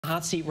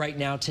hot seat right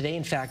now. Today,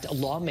 in fact,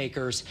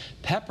 lawmakers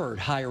peppered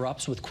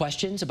higher-ups with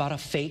questions about a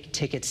fake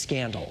ticket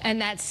scandal. And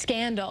that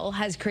scandal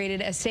has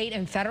created a state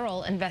and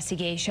federal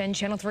investigation.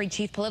 Channel 3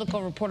 chief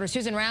political reporter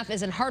Susan Raff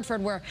is in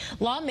Hartford, where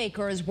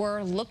lawmakers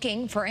were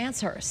looking for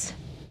answers.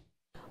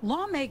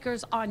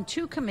 Lawmakers on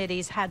two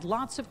committees had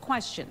lots of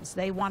questions.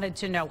 They wanted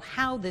to know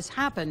how this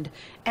happened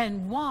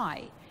and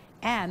why.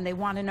 And they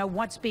want to know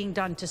what's being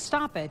done to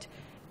stop it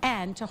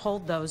and to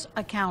hold those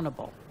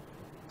accountable.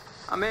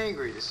 I'm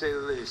angry, to say the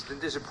least, and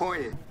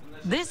disappointed.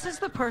 This is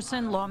the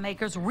person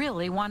lawmakers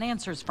really want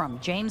answers from,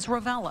 James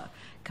Ravella,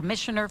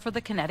 commissioner for the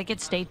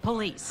Connecticut State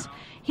Police.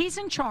 He's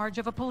in charge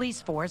of a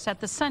police force at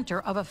the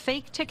center of a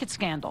fake ticket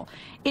scandal.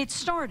 It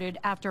started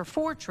after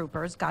 4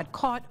 troopers got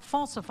caught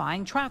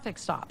falsifying traffic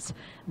stops.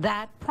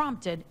 That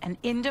prompted an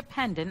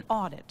independent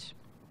audit.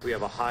 We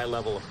have a high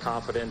level of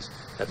confidence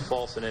that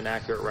false and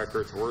inaccurate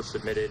records were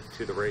submitted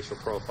to the racial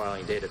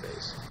profiling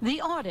database. The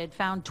audit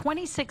found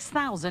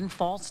 26,000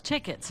 false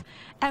tickets.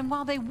 And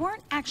while they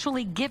weren't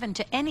actually given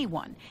to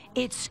anyone,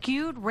 it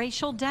skewed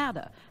racial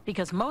data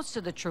because most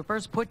of the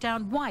troopers put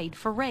down white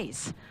for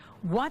race.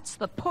 What's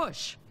the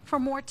push for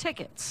more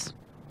tickets?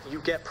 You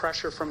get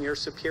pressure from your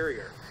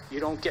superior. You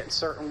don't get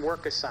certain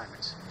work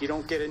assignments. You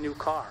don't get a new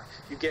car.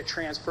 You get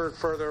transferred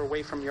further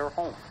away from your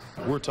home.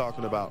 We're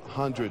talking about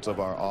hundreds of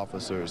our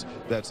officers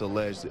that's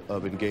alleged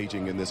of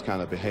engaging in this kind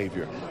of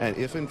behavior. And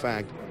if, in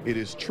fact, it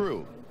is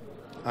true,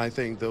 I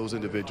think those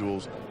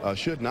individuals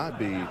should not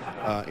be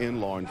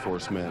in law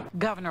enforcement.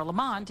 Governor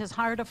Lamont has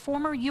hired a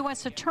former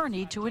U.S.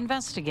 attorney to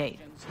investigate.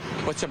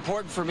 What's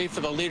important for me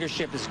for the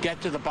leadership is get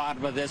to the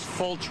bottom of this,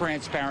 full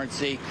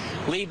transparency,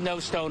 leave no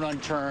stone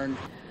unturned.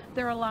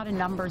 There are a lot of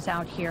numbers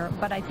out here,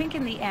 but I think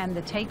in the end,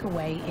 the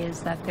takeaway is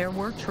that there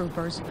were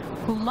troopers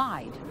who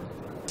lied.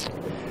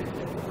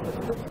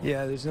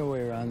 Yeah, there's no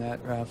way around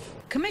that, Ralph.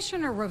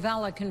 Commissioner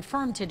Ravella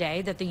confirmed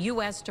today that the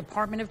U.S.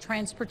 Department of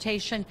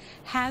Transportation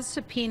has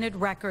subpoenaed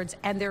records,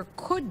 and there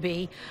could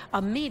be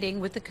a meeting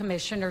with the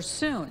commissioner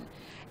soon.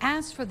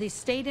 As for the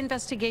state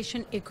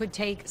investigation, it could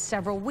take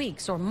several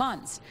weeks or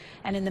months.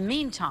 And in the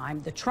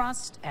meantime, the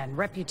trust and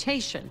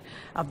reputation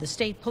of the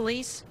state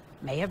police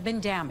may have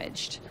been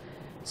damaged.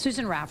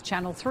 Susan Raff,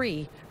 Channel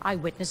 3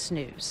 Eyewitness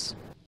News.